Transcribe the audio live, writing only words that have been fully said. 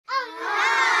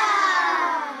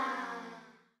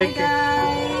Hi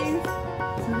guys!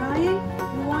 So Ryan,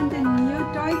 you want a new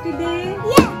toy today?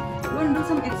 Yeah! You want to do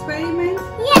some experiments?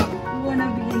 Yeah! You want to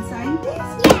be a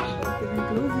scientist? Yeah! Okay, then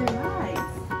close your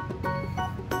eyes.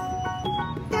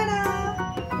 Ta-da!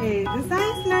 Hey, the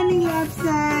Science Learning Lab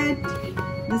set.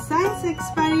 The Science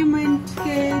Experiment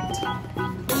Kit.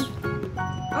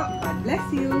 Oh, God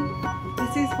bless you.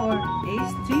 This is for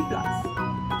age 3+.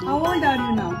 How old are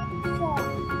you now? 4.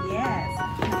 Yes.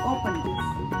 Now open this.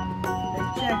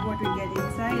 Let's check what we get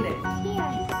inside it.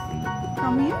 Here.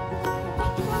 From here?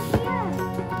 From here.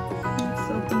 Let's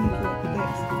open it like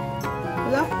this.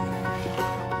 Look.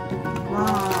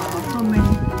 Wow, how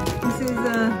many? This is a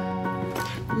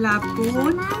lab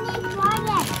coat. Many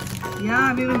projects.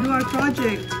 Yeah, we will do our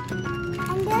project.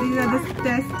 And then These are the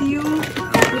test tubes.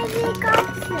 many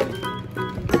capsules.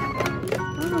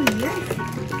 Oh yes.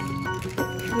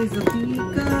 There's a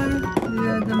beaker. These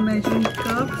are the measuring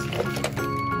cups.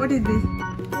 What is this?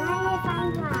 Magnifying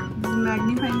glass. This is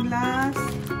magnifying glass.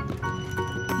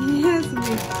 Yes, we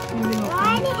will open.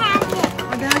 Already have it.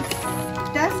 Oh, that's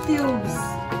test tubes.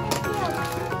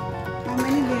 How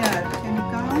many there are? Can you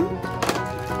count?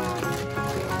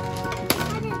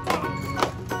 What is that?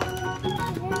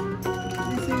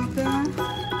 This is the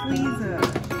freezer.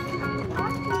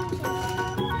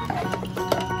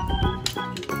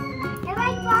 If I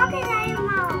pocket, I am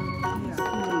out.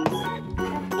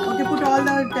 Yeah. Okay, put all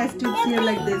the test tubes here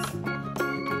like this.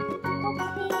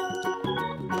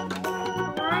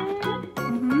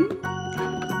 Mm-hmm.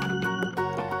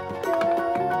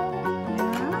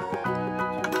 Yeah.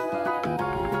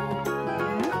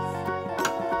 Yes.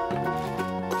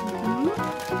 Mm-hmm.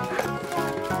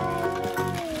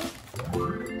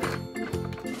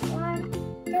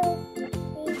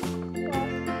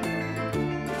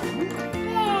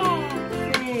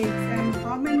 Six. And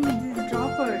how many these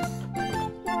droppers?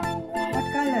 What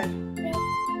color?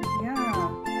 Yeah.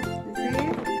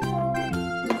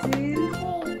 This is.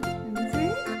 And this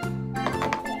is.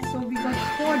 So we got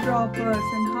 4 droppers.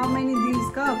 And how many these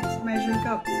cups? Measuring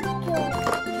cups?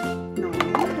 No.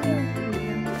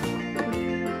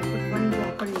 Put 1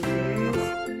 dropper in this.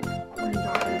 1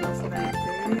 dropper just like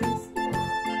this.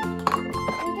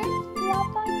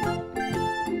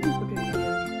 Put it here.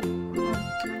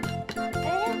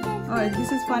 Oh,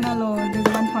 this is funnel. There's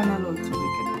 1 funnel also. We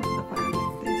can put the funnel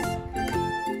like this.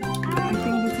 I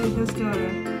think this is just a.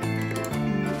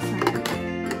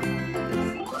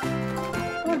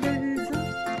 Oh, there is a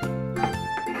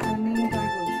name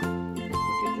tag also.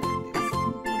 Put it like this.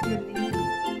 Put your name.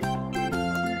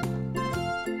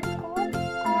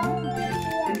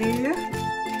 And there is a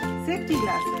safety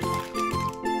glasses.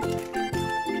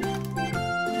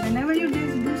 Whenever you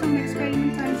do some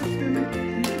experiment, science experiment,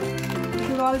 you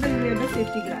should always wear the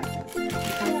safety glasses.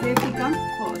 Because safety comes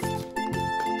first.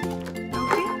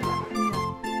 Okay?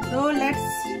 So let's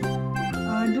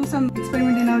do some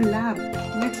experiment in our lab.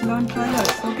 Let's learn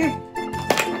colors. Okay?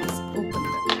 Let's open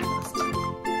that first.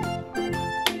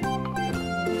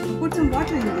 Put some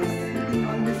water in this. You can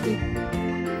always take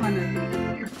funnel.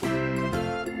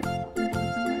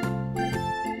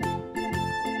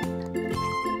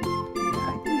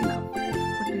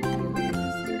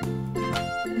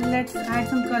 Let's add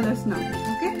some colors now,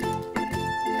 okay?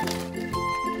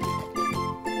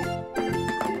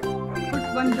 Put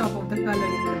 1 drop of the color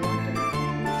in the water.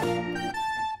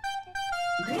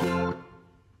 Okay?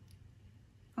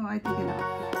 Oh, I think enough.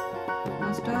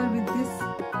 Now stir with this.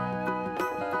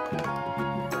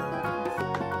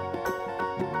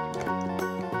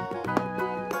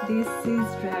 This is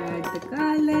red, the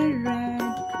color red,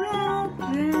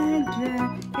 red.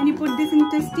 Can you put this in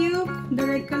test tube, the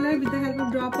red color with the help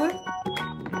of dropper?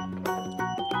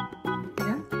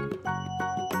 Yeah?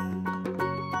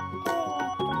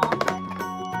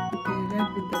 Okay, red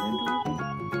with the red dropper.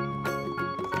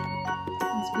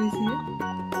 And squeeze here.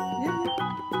 Yeah.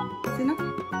 That's enough.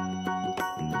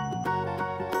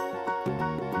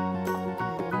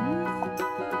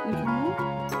 Little more.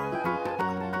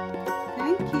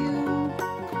 Thank you.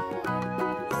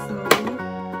 So,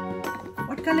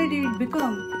 what color did it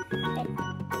become?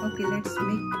 Okay, let's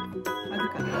make other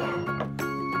color.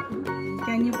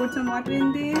 Can you put some water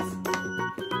in this?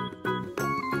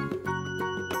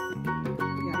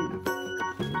 Yeah,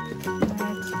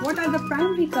 enough. What are the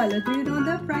primary colors? Do you know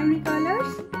the primary colors?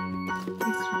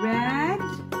 It's red,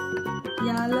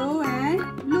 yellow and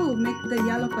blue. Make the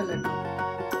yellow color now.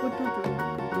 Put 2.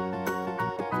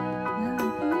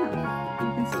 Yeah, you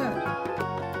can stir.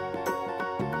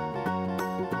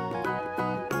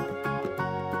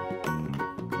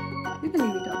 You can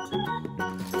leave it also.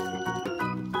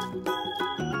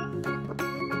 Put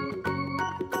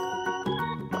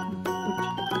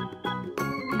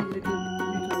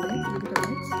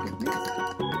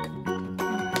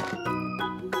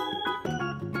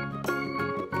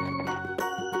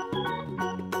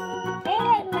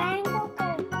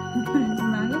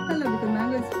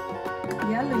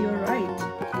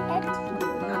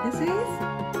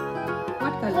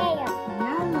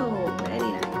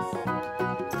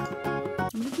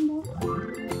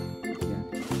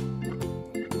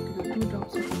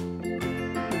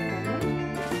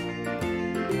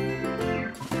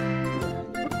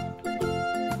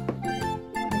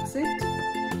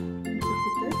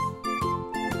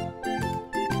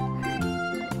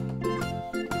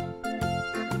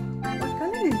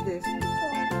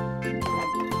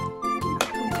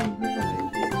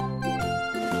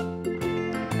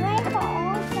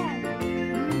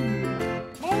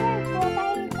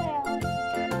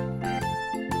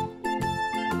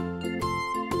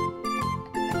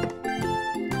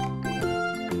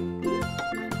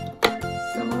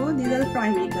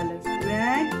primary colors,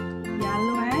 red,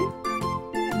 yellow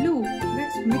and blue.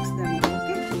 Let's mix them,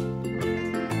 okay?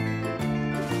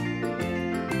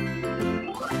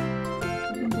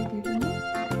 You can take it in there.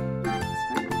 That's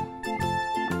fine.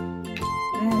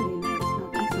 Very nice. Now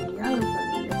put some yellow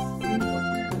color. Let's see what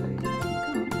color it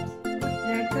becomes.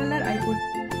 Red color, I put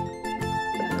yellow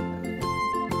color.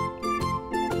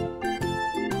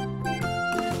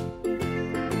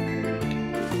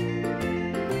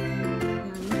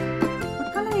 What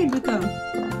color it become?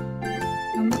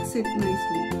 Now mix it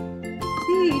nicely.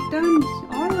 See, it turns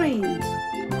orange.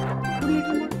 Put it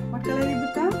in. What color it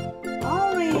become?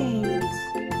 Orange.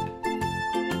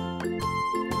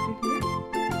 Put it here.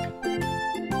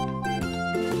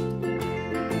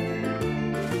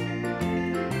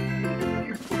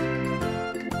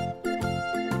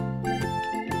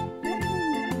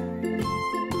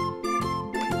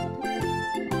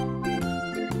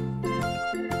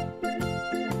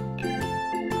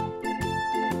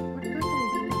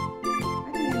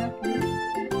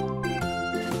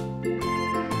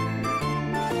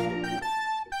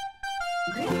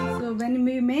 So when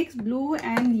we mix blue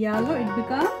and yellow, it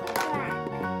become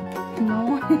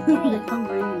no, it will become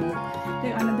green.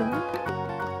 Take another one.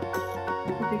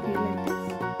 Put it here like this.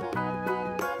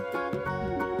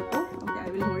 Oh, okay, I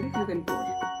will hold it. You can pour.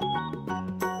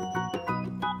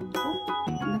 Oh,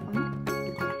 enough.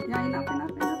 Yeah, enough.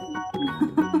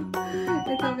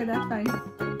 It's okay. That's fine.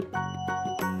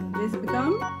 This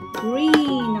become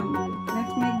green.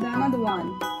 Let's make the another one.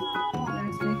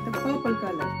 Let's make the purple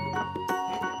color.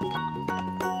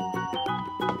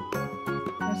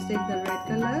 Let's take the red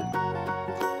color.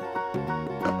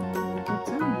 Put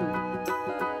some blue.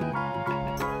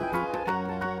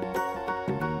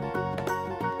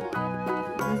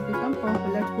 This become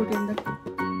purple. Let's put in the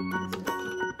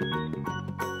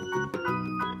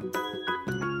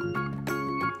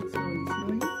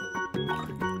slowly.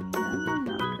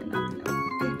 Enough.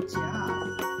 Good job.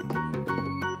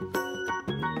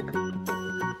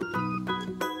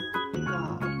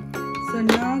 Wow. So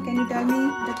now, can you tell me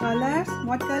the colors?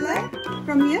 What color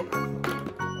from here?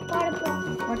 Purple.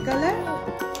 What color?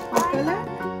 What color?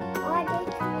 Orange.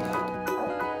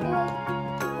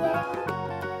 Red.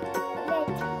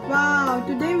 Wow,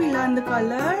 today we learned the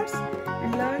colors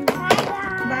and learned.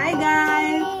 Bye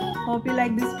guys. Hope you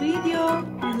like this video.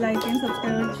 Please like and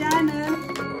subscribe our channel.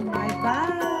 Bye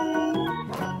bye.